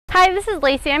Hi, this is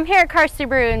Lacey. I'm here at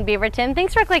SUBARU in Beaverton.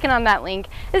 Thanks for clicking on that link.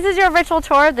 This is your virtual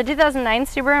tour of the 2009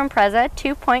 Subaru Impreza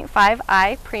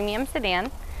 2.5i Premium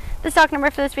Sedan. The stock number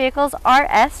for this vehicle is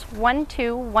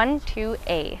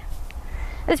RS1212A.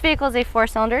 This vehicle is a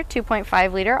 4-cylinder,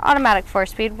 2.5-liter automatic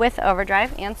 4-speed with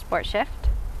overdrive and sport shift.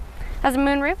 Has a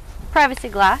moonroof, privacy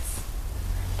glass,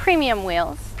 premium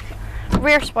wheels,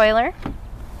 rear spoiler,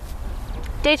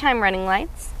 daytime running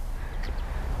lights,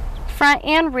 front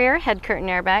and rear head curtain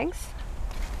airbags,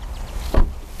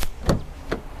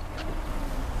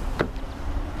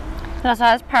 it also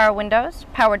has power windows,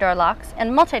 power door locks,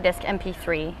 and multi-disc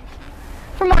MP3.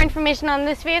 For more information on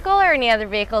this vehicle or any other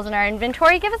vehicles in our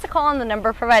inventory, give us a call on the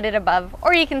number provided above,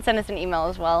 or you can send us an email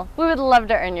as well. We would love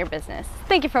to earn your business.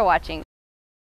 Thank you for watching.